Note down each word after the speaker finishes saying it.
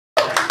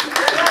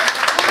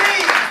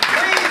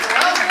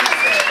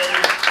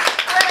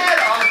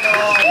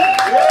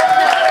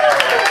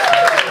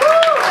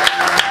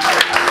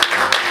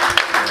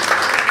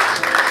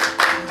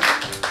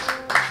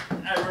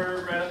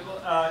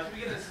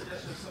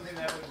something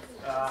that would,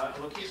 a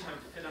location that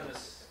would fit on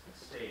this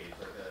stage,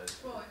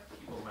 like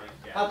people might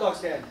get. Hot dog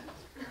stand.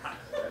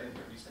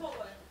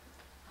 Chipotle.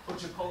 Oh,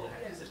 Chipotle.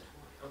 That is a toy.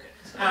 Okay.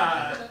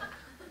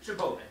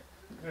 Chipotle.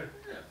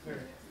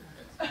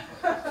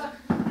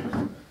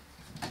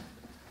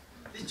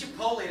 This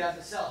Chipotle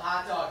doesn't sell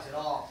hot dogs at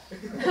all.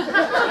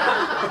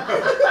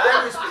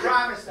 I was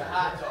promised a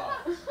hot dog,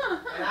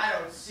 and I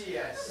don't see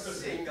a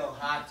single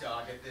hot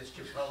dog at this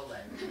Chipotle.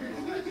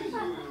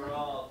 We were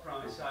all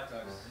promised hot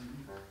dogs.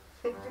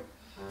 You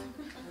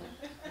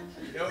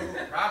know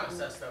who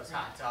promised us those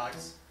hot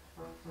dogs?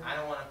 I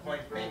don't want to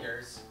point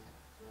fingers.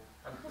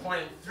 I'm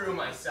pointing through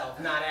myself,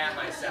 not at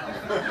myself.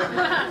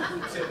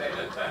 To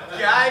the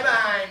guy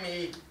behind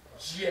me,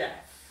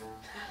 Jeff.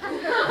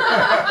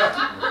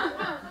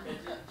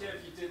 Jeff,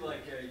 you did like,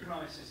 you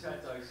promised us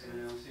hot dogs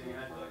and I don't see any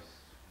hot dogs.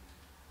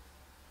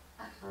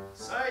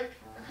 Psych.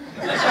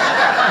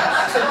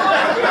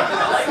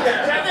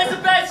 Jeff, that's a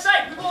bad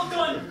psych. We've all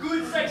done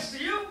good psychs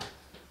to you.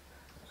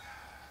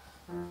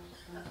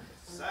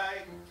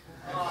 Psych.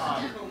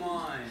 Oh, come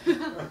on. You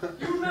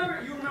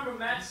remember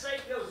Matt's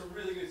psych? That was a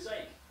really good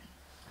psych.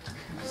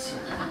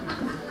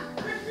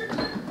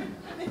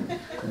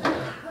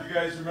 You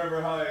guys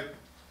remember how or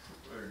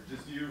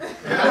just you?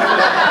 Promised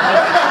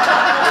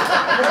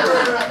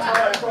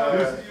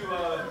you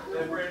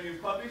that brand new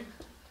puppy?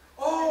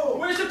 Oh!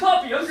 Where's the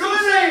puppy? I'm so Goody!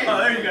 sick. Oh,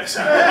 there you go.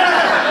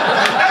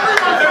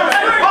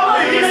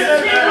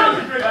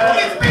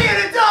 It's me in a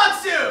dog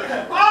suit!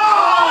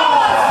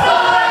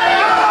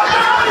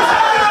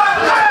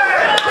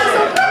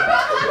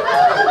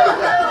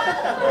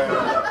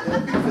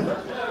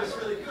 That was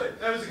really good.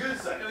 That was a good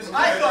psych.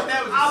 I thought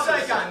that was a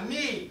psych on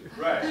me.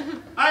 Right.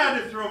 I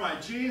had to throw my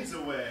jeans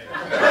away.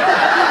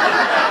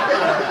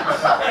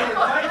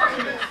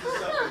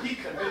 He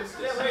convinced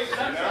us. Yeah, wait,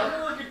 I'm a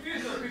little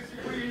confused though, because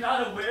were you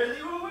not aware that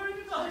you were wearing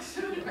a dog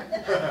suit?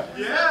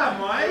 Yeah,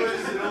 Mike. It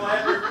was an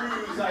elaborate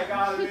ruse. I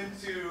got him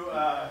into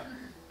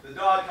the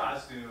dog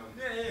costume.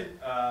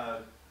 Yeah.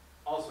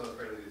 Also a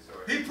fairly good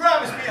story. He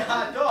promised me a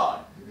hot dog.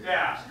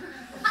 Yeah.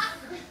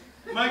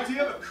 Mike, do you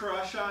have a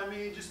crush on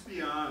me? Just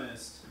be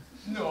honest.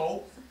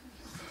 No.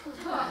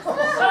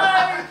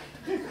 Psych!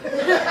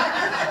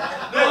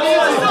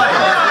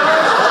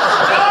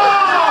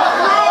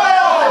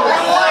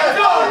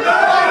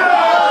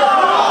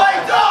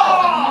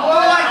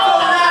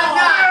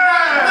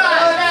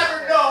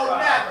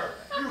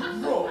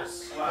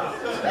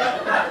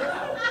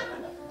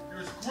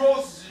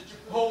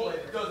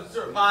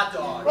 Hot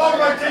dog. All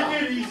right,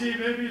 take it easy.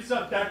 Maybe it's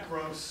not that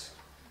gross.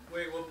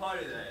 Wait, what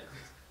part of that?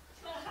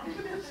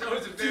 So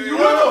it's a Do very... you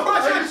have a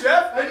crush on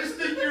Jeff? I just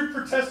think you're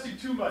protesting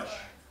too much.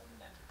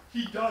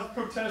 He does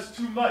protest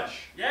too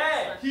much.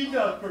 Yeah! He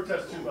does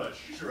protest too much.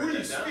 Who are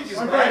you speaking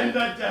I'm about? writing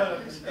that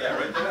down. Yeah,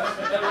 right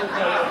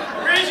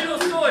there. Original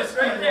source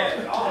right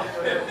there.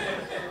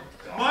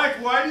 Mike,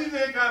 why do you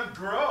think I'm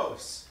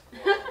gross?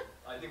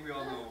 I think we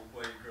all know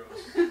why you're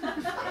gross. The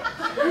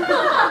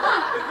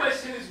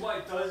question is why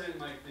doesn't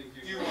Mike think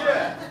you're gross?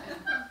 Yeah.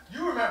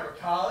 You remember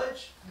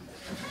college?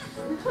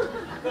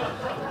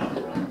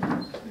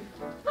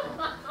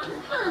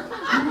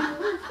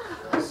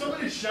 Is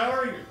somebody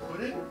showering in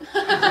pudding?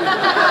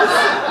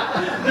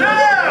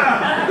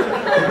 Yeah!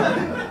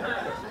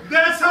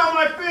 That's how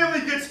my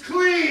family gets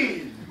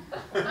clean!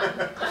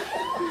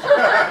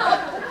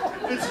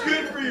 It's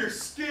good for your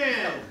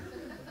skin.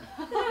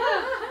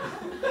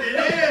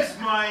 It is,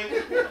 Mike.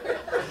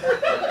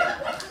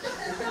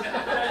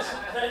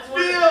 That's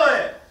what Feel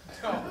it!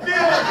 Feel it!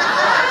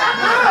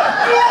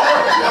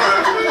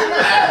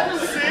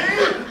 See?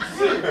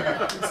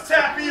 It's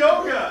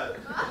tapioca!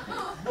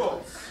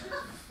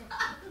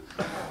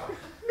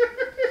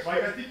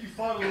 Mike, I think you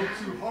fought a little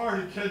too hard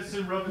against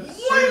him rubbing his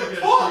What are you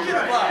talking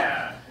about?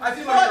 Yeah. I I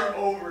feel fought- like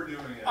you're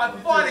overdoing it. I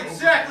fought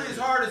exactly as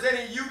hard as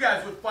any of you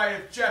guys would fight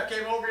if Jeff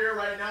came over here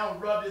right now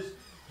and rubbed his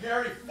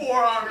hairy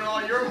forearm in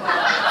all your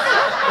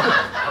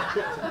mouth.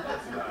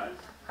 That's not.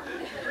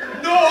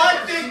 No, I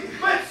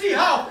think, let's see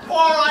how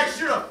far I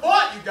should have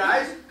fought you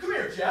guys. Come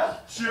here,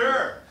 Jeff.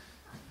 Sure.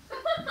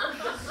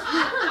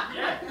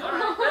 Yeah,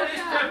 alright. That is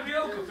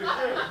tapioca for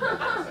sure.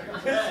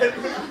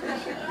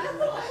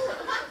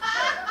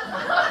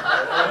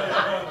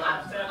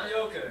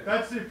 Tapioca.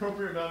 That's the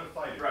appropriate amount of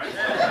fighting. Right.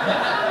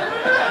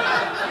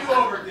 You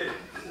overdid it.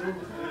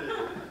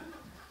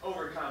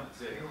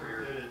 Overcompensating for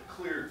your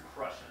clear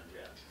crush on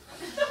Jeff.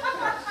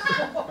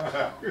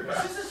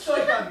 Is this a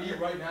psych on me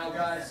right now,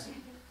 guys?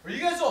 Are you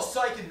guys all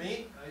psyching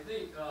me? I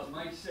think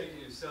Mike's taking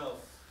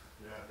himself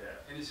Yeah.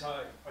 in his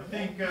heart. I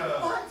think. Yeah,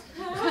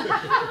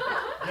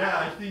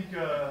 I think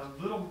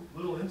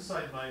little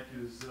inside Mike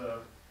is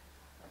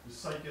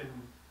psyching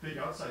big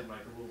outside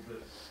Mike a little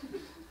bit.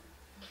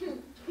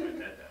 Write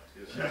that down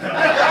too.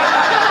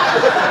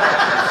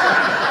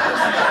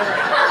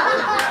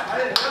 I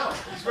didn't know.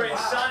 He's writing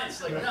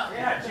sonnets like, no,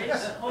 yeah,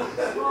 Jason,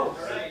 oh,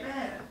 right.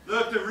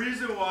 Look, the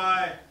reason why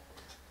I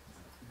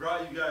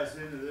brought you guys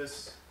into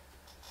this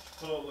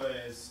Chipotle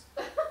is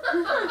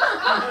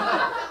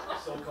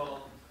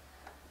So-called.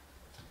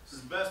 this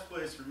is the best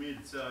place for me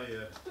to tell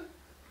you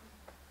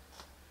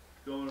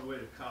going away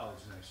to college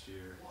next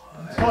year.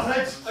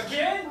 What?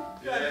 Again?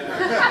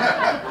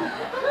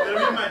 Yeah.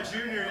 It'll be my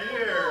junior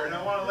year, and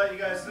I want to let you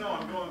guys know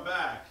I'm going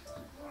back.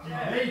 You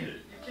made it.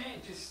 You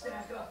can't just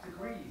stack up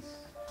degrees.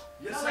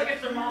 It's Yes, not like a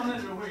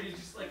thermometer where you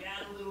just like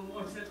add a little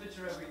more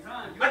temperature every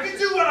time. I can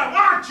do what I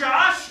want,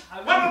 Josh!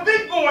 I'm a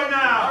big boy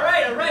now!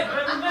 Alright, but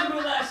I remember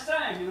last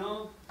time, you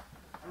know?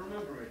 I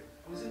remember it.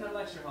 I was in that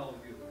lecture hall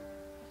with you.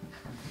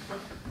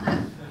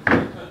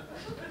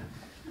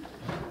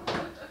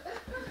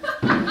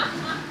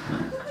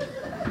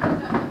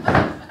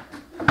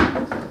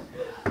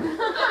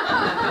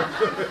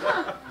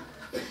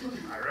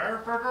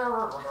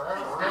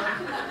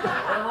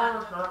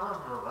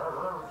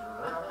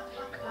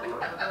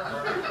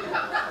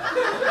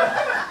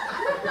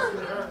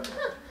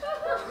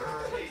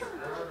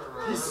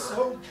 He's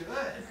so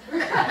good.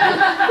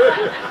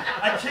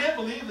 I can't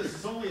believe this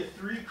is only a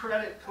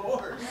 3-credit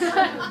course. Is this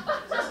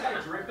guy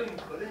dripping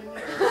pudding?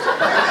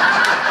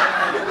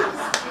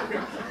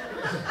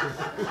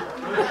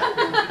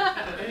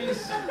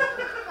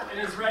 And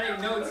he's writing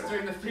notes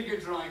during the figure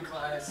drawing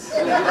class.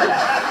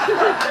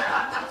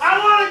 I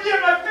want to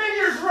get my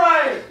figures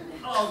right!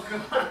 Oh,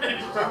 God.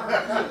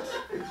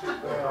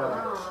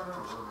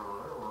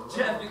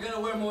 Jeff, you gotta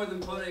wear more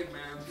than pudding,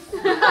 man. I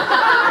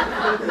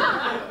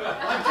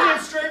came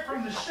straight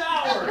from the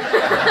shower.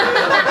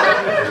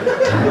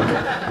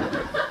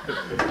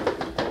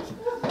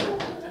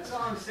 That's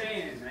all I'm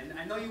saying.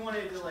 I know you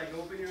wanted to like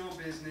open your own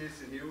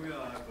business, and here we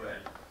are,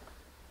 but...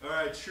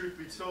 Alright, truth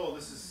be told,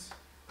 this is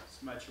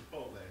my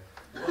Chipotle.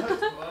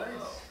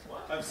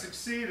 What? I've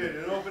succeeded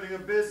in opening a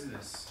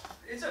business.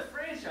 It's a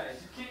franchise.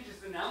 You can't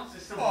just announce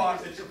it something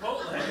as a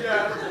Chipotle.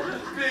 Yeah,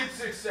 big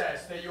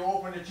success that you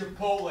opened a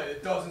Chipotle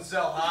that doesn't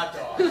sell hot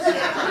dogs.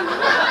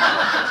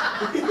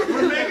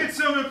 We're making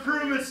some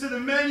improvements to the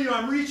menu.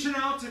 I'm reaching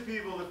out to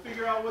people to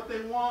figure out what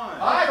they want.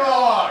 Hot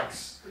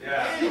dogs!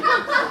 Yeah. Hey,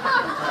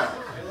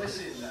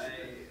 listen,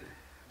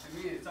 I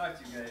mean to talk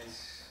to you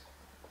guys.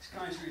 This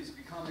country is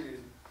becoming a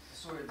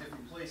sort of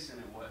different place than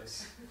it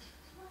was.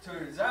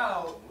 Turns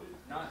out,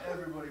 not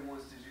everybody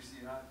wants to just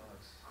eat hot dogs.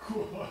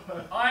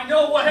 I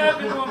know what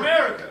happened to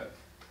America.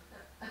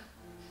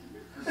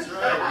 That's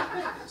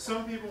right.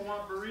 Some people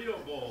want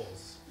burrito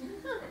bowls.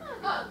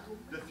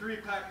 The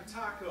 3-pack of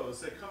tacos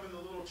that come in the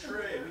little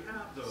tray. We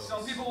have those.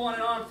 Some people want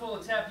an armful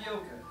of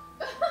tapioca.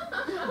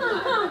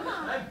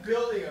 I'm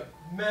building a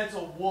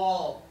mental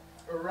wall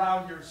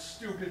around your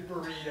stupid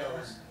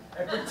burritos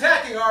and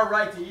protecting our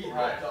right to eat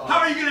hot dogs. How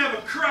are you going to have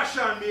a crush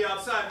on me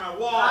outside my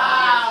wall?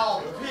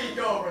 I'll peek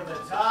over the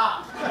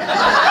top.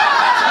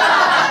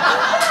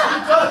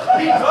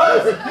 He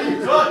does.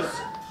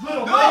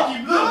 Little Mikey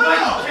came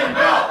out.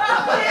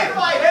 If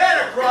I had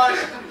a crush,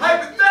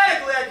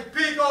 hypothetically I could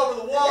peek over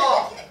the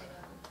wall.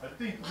 I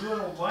think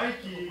little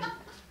Mikey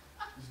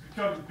is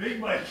becoming Big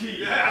Mikey.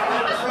 Yeah, in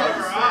front of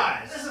our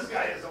eyes. This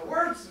guy is a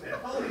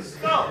wordsmith. Holy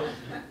stuff.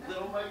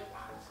 Little Mike.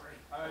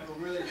 Alright, but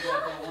really, Jeff,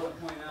 I want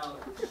to point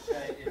out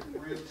that if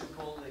real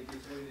Chipotle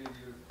gets wind of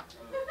your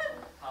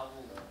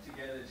hobbled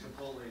together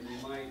Chipotle, they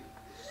might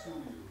sue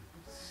you.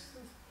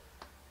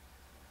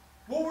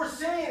 What we're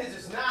saying is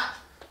it's not.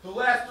 The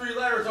last 3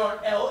 letters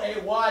aren't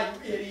L-A-Y,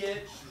 you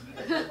idiot.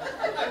 Did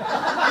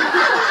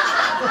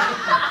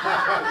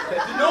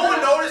no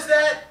one notice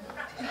that?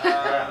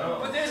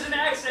 But there's an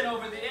accent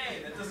over the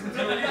A that doesn't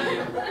do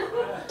anything.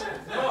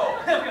 No.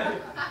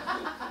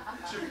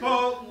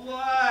 Chipotle.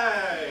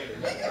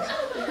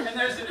 And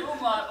there's an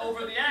umlaut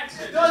over the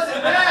accent. It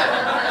doesn't matter.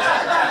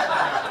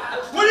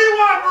 What do you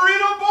want,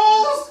 burrito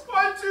bowls?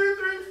 1, 2,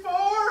 3,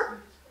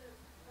 4?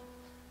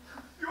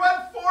 You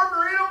want 4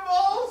 burrito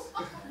bowls?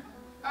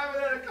 I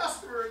haven't had a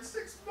customer in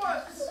 6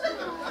 months.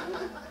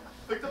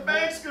 Like the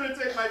bank's gonna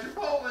take my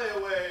Chipotle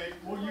away.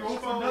 Well, you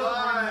opened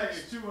up right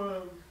next to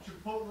a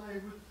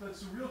Chipotle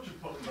that's a real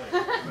Chipotle.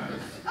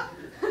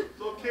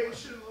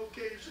 Location.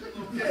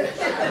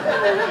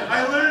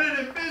 I learned it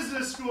in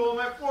business school,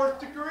 my 4th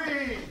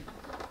degree.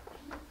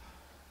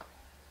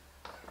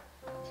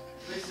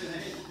 Listen, I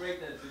hate to break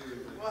that to you,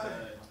 but What?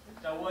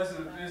 that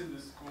wasn't a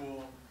business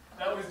school.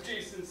 That was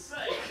Jason's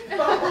psych. Yeah,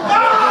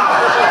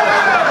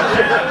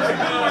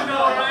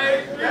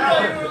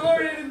 right? You were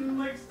learning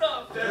like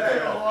stuff. That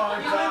took a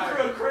long He went time.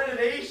 through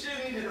accreditation,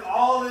 he did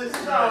all this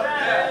stuff.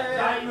 Yeah.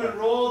 Got you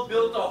enrolled,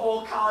 built a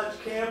whole college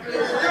campus.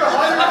 You're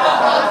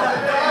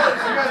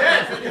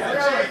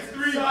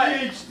 3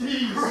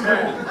 PhDs.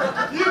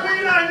 You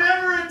mean I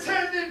never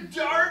attended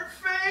Dart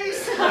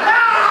Face?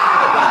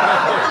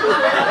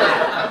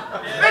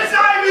 It's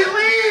Ivy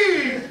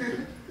League!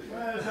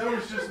 That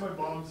was just my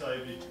mom's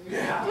Ivy.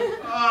 Yeah.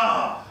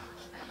 Oh,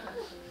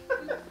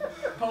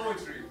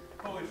 Poetry.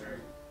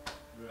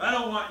 I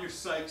don't want your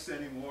psychs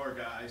anymore,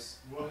 guys.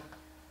 What?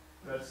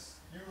 That's.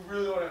 You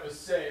really don't have a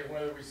say in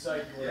whether we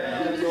psych you or Yeah,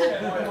 not. that's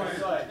There's the no point point. in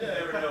psych. You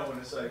never know when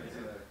a psych is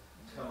gonna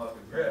come up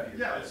and grab you.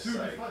 Yeah, by it's the who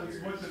psych. defines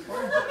what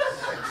defines us.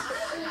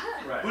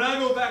 Right. When I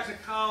go back to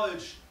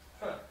college,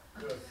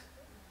 Good.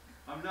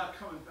 I'm not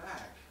coming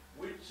back.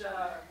 Which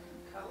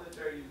college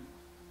are you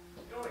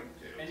going to?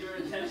 And you're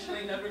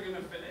intentionally never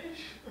gonna finish?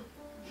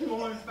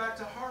 Going back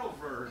to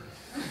Harleford.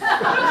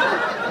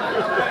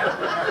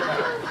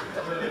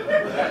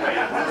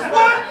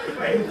 What?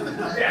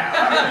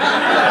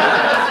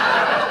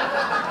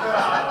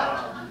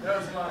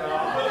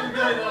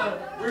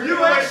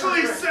 You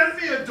actually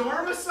sent me a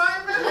dorm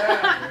assignment?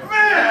 Yeah.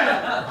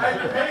 Man!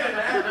 I've been paying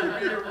that to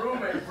be your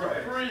roommate for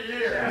 3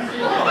 years.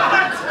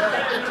 What?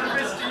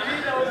 Mr.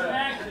 Vito is an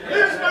actor.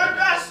 He's my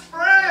best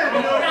friend!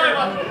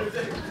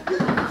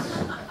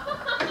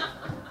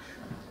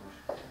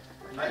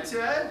 Hi,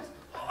 Ted.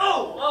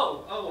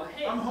 Oh,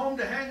 hey. I'm home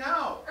to hang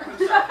out.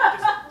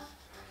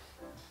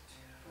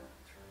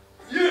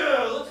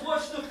 Yeah, let's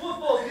watch the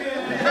football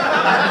game.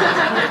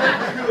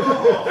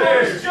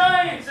 There's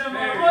Giants, am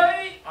I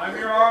right? I'm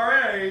your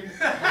RA. There's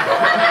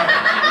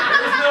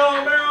no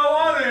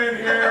marijuana in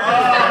here. Oh,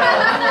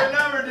 we would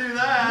never do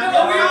that. No,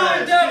 we All would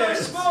right, never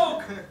kids.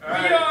 smoke. All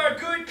right. We are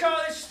good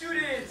college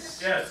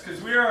students. Yes,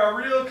 because we are a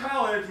real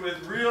college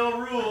with real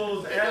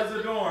rules as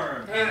a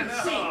dorm. And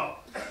see.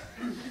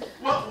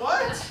 What?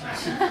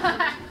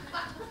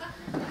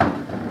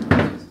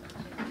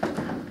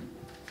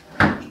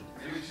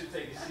 Maybe we should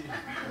take a seat. I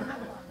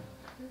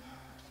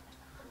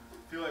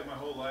feel like my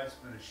whole life's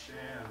been a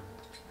sham.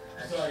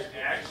 Sorry,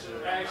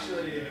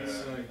 actually,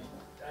 it's like,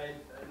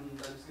 I'm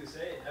just gonna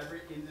say,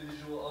 every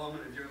individual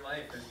element of your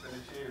life has been a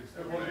sham.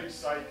 So One big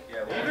psych.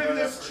 Even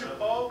this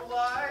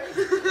Chipotle?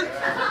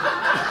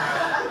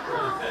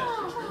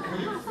 When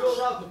you filled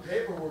out the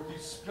paperwork, you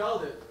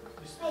spelled it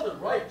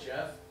right,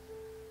 Jeff.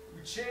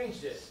 We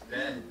changed it.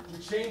 Then, We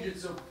changed it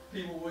so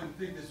people wouldn't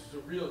think this was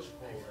a real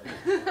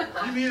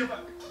Chipotle. You mean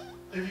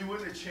if you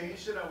wouldn't have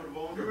changed it, I would have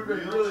owned a It would've been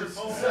real really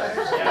Chipotle? sad.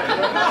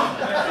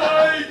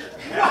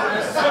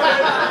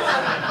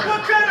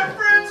 What kind of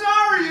friends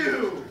are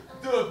you?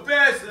 The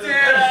best The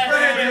damn best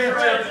friend in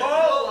damn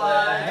Chipotle.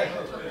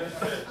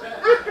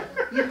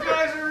 You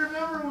guys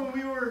remember when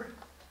we were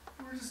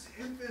just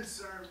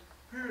infants, our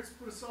parents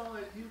put us all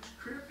in a huge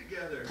crib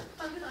together.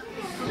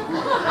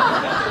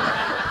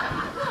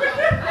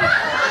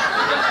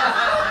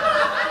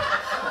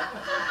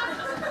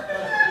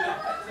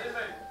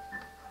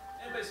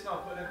 anybody smell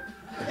pudding?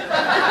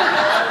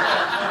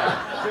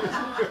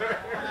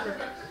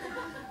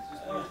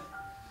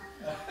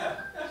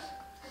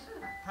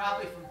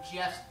 Probably from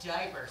Jeff's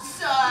diaper.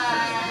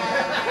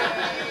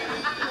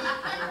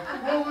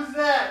 What was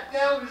that?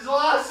 That was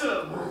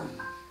awesome!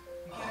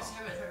 You guys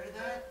haven't heard of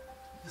that?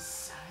 The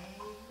sign?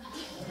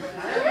 I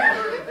haven't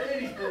heard of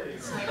anything.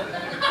 It's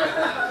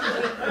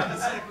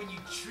like when you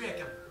trick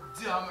a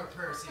dumber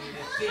person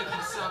into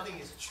thinking something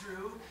is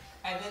true,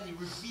 and then you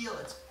reveal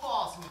it's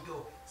false, and you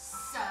go,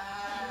 sign.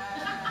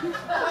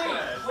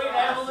 Wait, I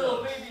have a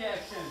little baby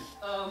action.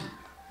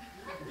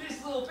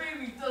 This little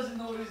baby doesn't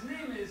know what his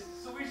name is,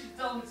 so we should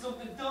tell him it's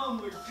something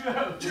dumb like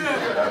Jeff.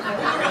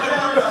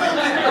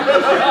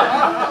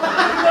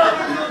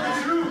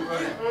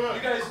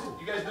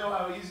 You guys know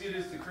how easy it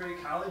is to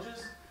create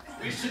colleges?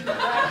 We should do that.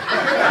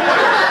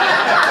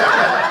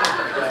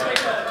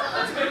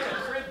 Let's make a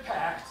crib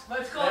pact.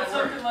 Let's call it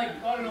something like,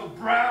 I don't know,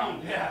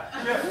 Brown. Yeah.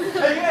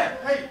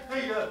 Hey,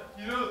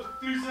 you know,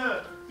 there's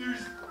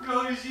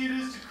how easy it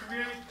is to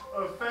create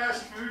a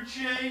fast food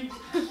chain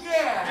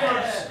Yeah!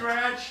 from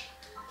scratch.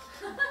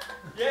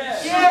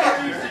 Yeah.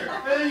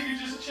 Yeah! Then you can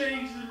just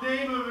change the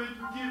name of it and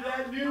give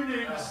that new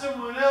name to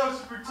someone else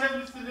and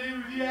pretend it's the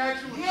name of the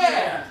actual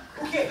Yeah!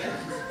 Okay.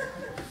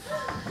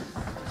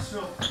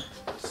 So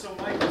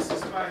Mike, this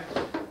is my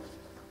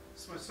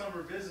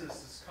summer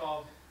business. It's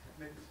called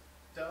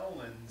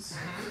McDowell's.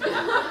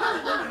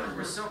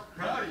 We're so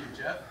proud of you,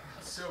 Jeff.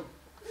 So,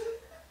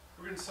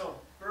 We're gonna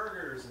sell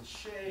burgers and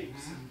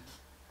shakes. And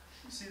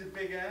you see the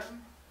big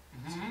M?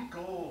 It's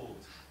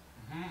gold.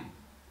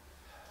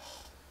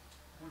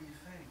 What do you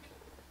think?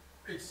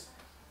 it's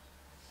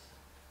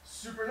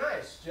super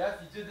nice, Jeff.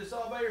 You did this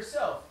all by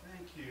yourself.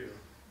 Thank you.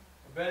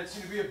 I bet it's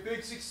going to be a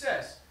big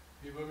success.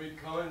 People will be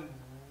coming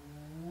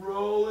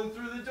rolling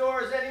through the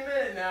doors any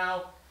minute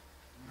now.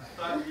 I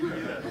thought you'd be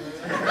the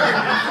first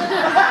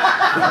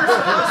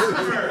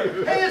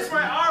customer. Hey, it's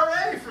my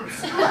RA from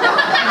school.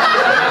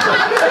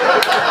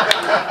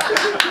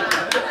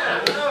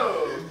 Hello.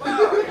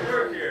 Wow, you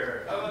work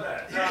here. How about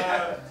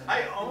that?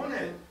 I own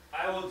it.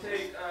 I will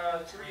take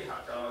 3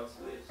 hot dogs,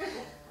 please.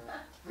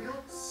 We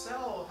don't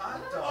sell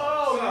hot dogs.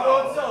 Oh, you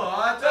don't sell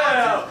hot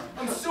dogs?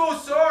 I'm so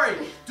sorry.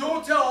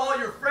 Don't tell all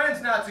your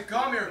friends not to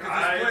come here because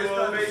I this place will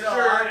doesn't make sell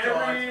sure hot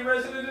dogs. every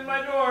resident in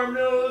my dorm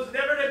knows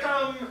never to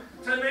come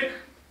to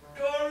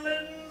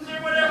McDorland's or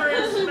whatever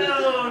it's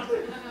spelled.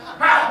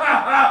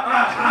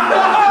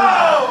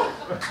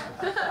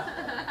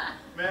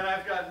 Man,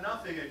 I've got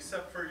nothing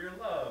except for your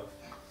love.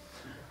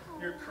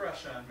 Your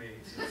crush on me.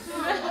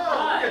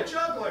 Oh, look, a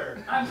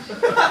juggler. I'm a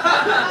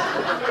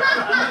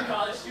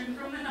college student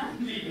from the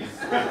 90s.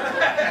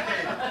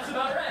 That's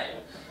about right.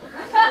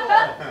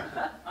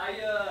 I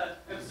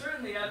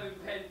certainly haven't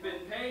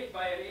been paid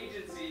by an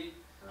agency.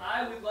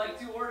 I would like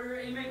to order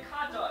a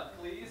McHot dog,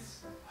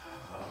 please.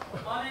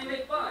 On a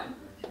McBun.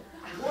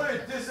 What a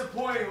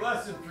disappointing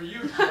lesson for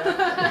you, Jeff.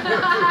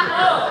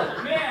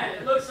 Oh, man,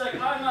 it looks like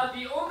I'm not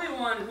the only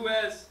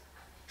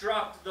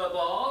the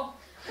ball.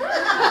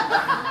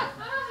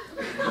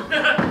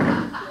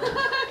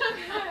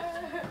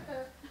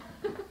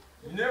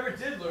 You never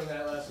did learn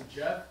that lesson,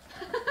 Jeff.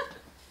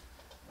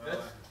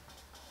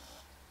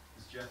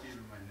 Is Jeff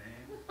even my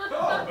name?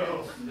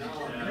 Oh,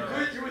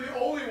 no. You were the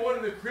only one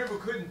in the crib who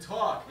couldn't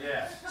talk.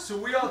 Yeah. So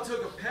we all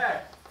took a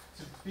pact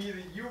to be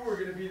that you were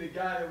going to be the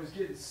guy that was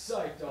getting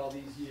psyched all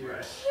these years.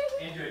 Right.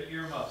 And you had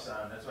earmuffs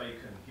on, that's why you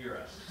couldn't hear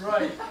us.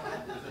 Right.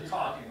 Because the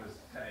talking was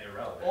kind of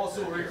irrelevant.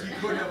 Also, Rick, you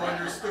couldn't have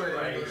understood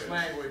Right. English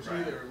language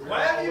either.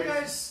 Why have you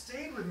guys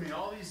stayed with me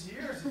all these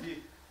years?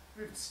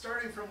 If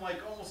starting from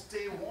like almost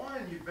day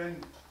one, you've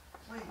been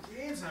playing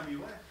games on me.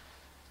 Why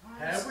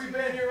Have we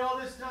been here all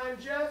this time,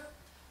 Jeff?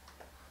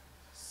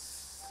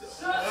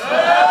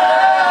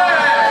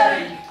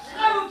 Hey!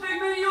 I'm a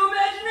figment of your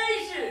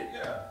imagination!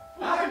 Yeah.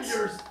 I'm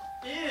yours,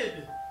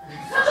 id. Yeah!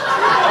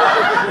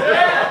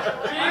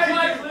 Big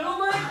Mike, Little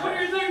Mike, what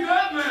do you think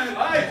that meant? I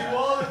do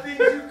all the things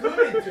you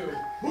couldn't do.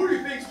 Who do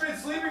you think's been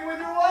sleeping with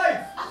your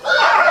wife?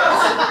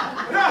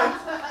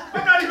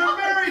 I'm not even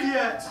married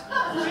yet.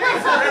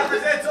 Jesus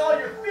represents all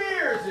your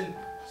fears and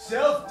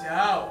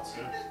self-doubt.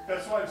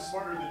 That's why I'm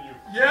smarter than you.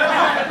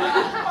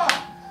 Yeah.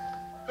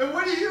 And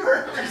what do you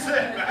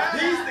represent, man?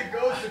 He's the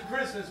ghost of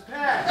Christmas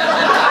past.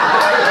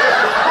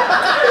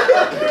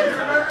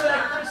 Remember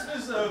that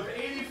Christmas of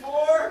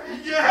 '84?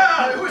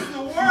 Yeah, it was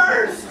the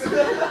worst.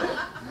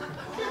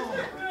 Oh,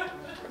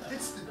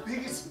 it's the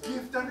biggest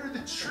gift under the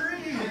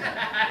tree.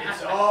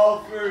 It's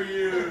all for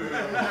you.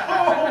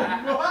 Oh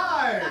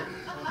my!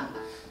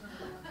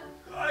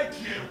 I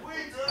can't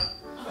wait to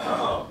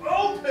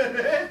open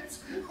it.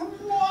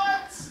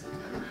 What?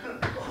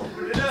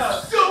 Open it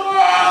up.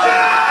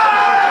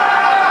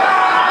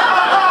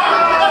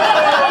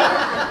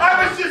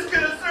 I was just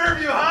gonna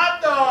serve you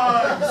hot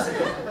dogs.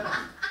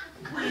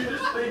 Were you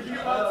just thinking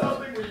about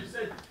something when you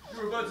said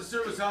you were about to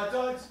serve us hot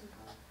dogs?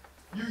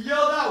 You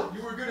yelled out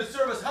you were going to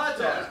serve us hot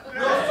dogs. We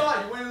all saw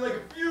it. You went in like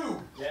a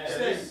fugue. Yeah,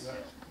 Steaks.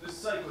 this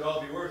psych would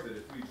all be worth it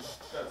if we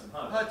got some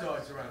Hot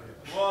dogs around here.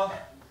 Well,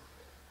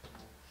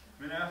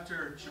 I mean,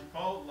 after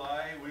Chipotle,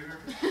 I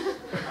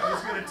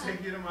was gonna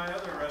take you to my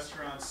other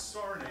restaurant,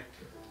 Sarnik.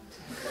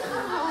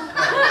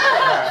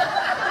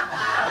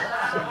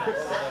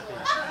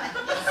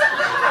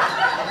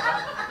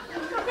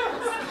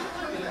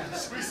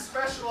 We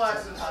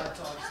specialize in hot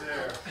dogs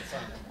there.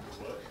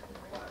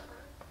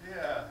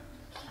 Yeah,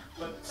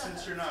 but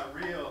since you're not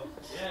real,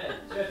 Yeah,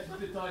 Jeff, you've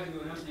been talking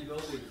to an empty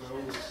building for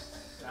almost,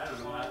 I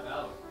don't know, half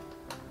hour.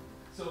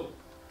 So,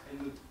 in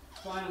the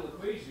final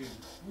equation,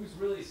 who's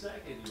really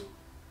second you?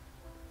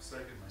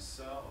 second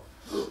myself.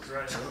 That's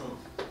right.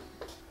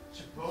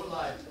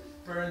 Chipotle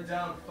burned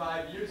down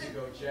 5 years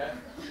ago, Jeff.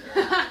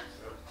 Dang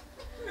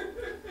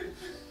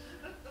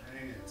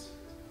it.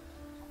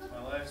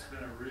 My life's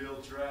been a real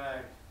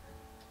drag.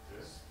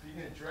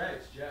 Speaking of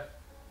drags, Jeff,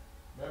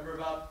 remember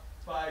about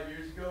 5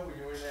 years ago when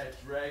you were in that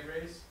drag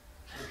race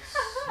with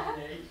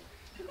Snake?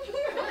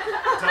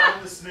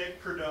 Dom the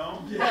Snake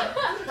Perdome? Yeah.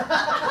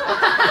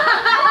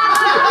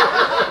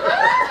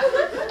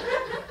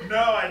 No,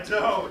 I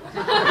don't.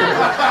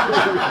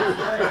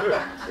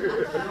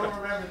 You don't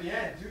remember the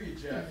end, do you,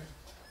 Jeff?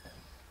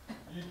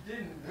 You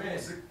didn't It win.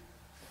 was a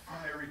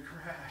fiery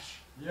crash.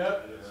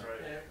 Yep. That's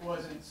right. And it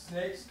wasn't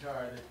Snake's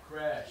car that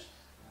crashed.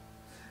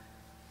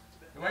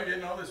 Am I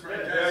getting all this right,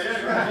 Yeah, guys?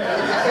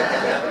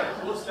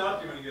 yeah. We'll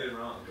stop you when you get it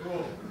wrong.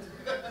 Cool.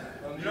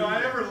 You know,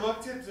 I never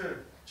looked at the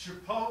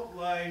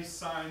Chipotle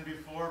sign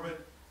before,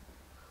 but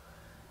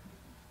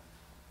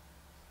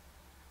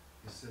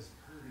it says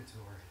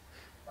purgatory.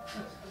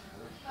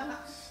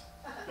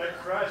 That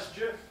crash,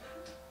 Jeff.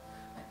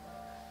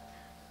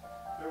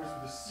 That was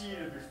the seed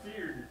of your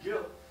fear and your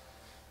guilt.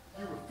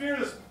 You were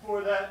fearless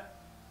before that.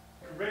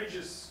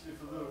 Courageous,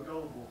 if a little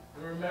gullible.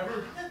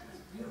 Remember?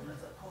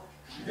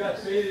 You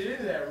got baited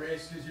into that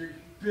race because your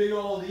big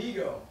old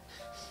ego.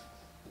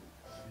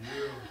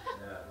 You.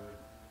 Yeah.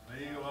 My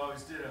ego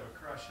always did have a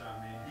crush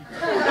on me.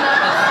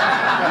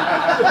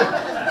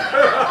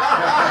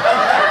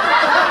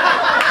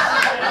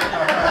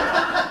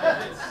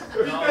 I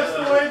think that's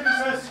the way this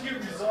has to get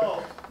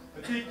resolved.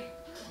 I think,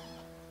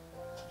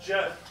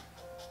 Jeff,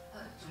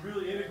 to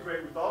really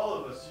integrate with all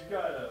of us, you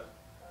gotta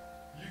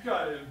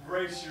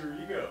embrace your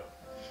ego.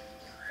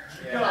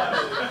 You gotta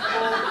hold your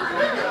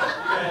ego. You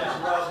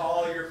guys rub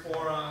all your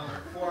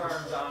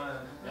forearms on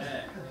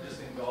and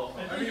just engulf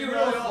them. I mean, you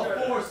really all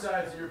four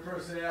sides of your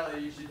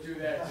personality, you should do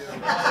that too.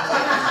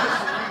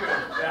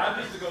 Yeah, I'm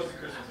just the ghost of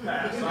Christmas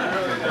past, so I'm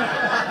really not.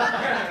 I'm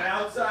kind of an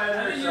outsider.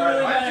 I think you so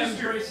really I'm gotta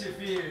just your- embrace your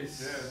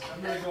fears. Yeah.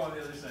 I'm gonna go on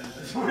the other side of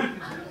this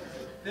one.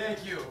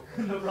 Thank you.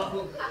 No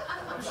problem. They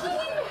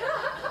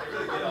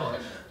really get all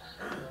in there.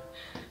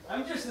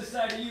 I'm just the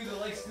side of you that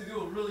likes to do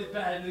a really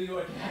bad New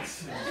York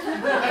accent.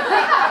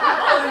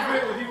 I'll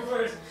integrate with you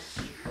first.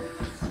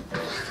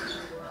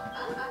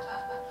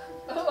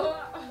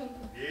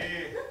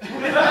 Yeah.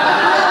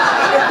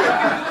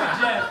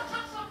 Jeff,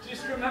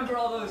 just remember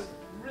all those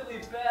really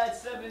bad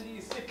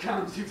 70s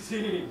sitcoms you've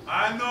seen.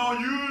 I know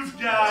you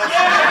guys.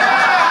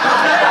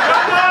 Yeah!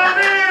 Come on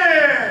in.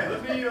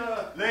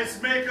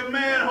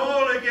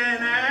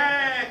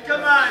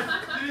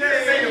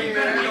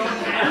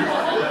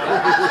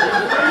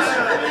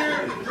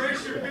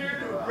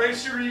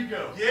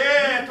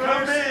 Yeah,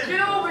 come in.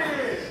 Get over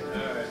here!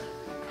 Alright.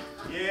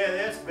 Yeah,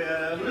 that's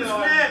better. You Who's know,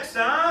 next,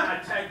 huh?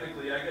 Not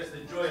technically, I guess the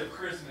joy of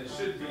Christmas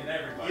should be in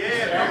everybody.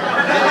 Yeah.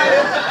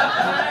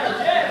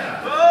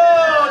 Yeah!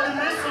 Oh, the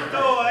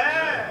mistletoe,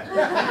 eh?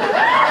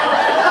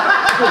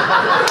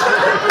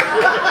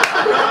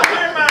 Come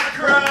here, my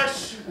crush.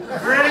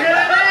 Bring it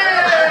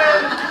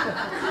in.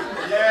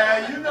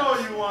 Yeah, you know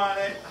you want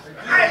it.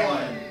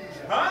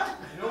 Huh?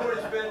 You know what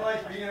it's been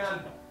like being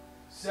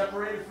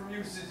separated from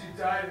you since you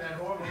died in that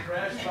horrible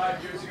crash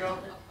 5 years ago?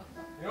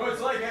 You know what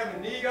it's like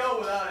having an ego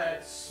without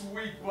that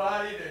sweet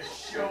body to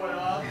show it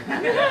off?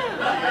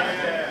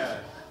 Yeah.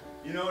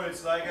 You know what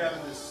it's like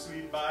having this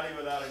sweet body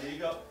without an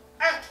ego?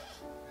 Ah!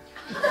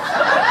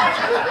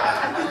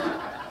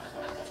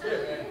 Yeah,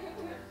 man.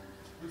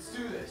 Let's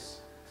do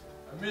this.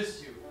 I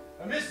missed you.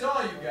 I missed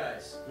all you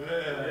guys.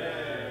 Yeah.